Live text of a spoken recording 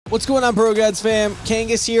What's going on, ProGuides fam?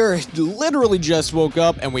 Kangas here. Literally just woke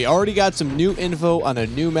up and we already got some new info on a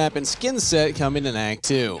new map and skin set coming in Act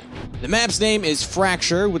 2. The map's name is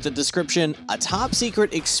Fracture, with the description, a top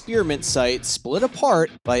secret experiment site split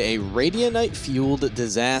apart by a radionite-fueled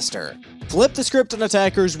disaster. Flip the script on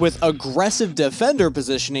attackers with aggressive defender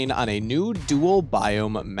positioning on a new dual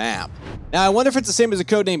biome map. Now, I wonder if it's the same as a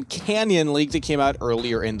codename Canyon leak that came out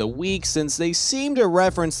earlier in the week, since they seem to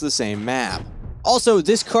reference the same map. Also,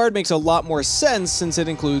 this card makes a lot more sense since it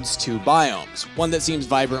includes two biomes, one that seems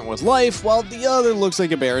vibrant with life, while the other looks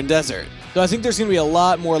like a barren desert. So I think there's going to be a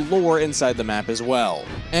lot more lore inside the map as well.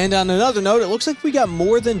 And on another note, it looks like we got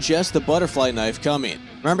more than just the butterfly knife coming.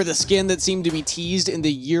 Remember the skin that seemed to be teased in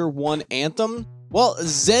the Year 1 anthem? Well,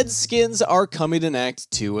 Zed skins are coming in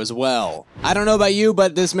Act 2 as well. I don't know about you,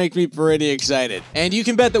 but this makes me pretty excited. And you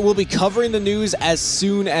can bet that we'll be covering the news as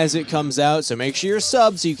soon as it comes out, so make sure you're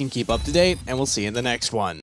subbed so you can keep up to date, and we'll see you in the next one.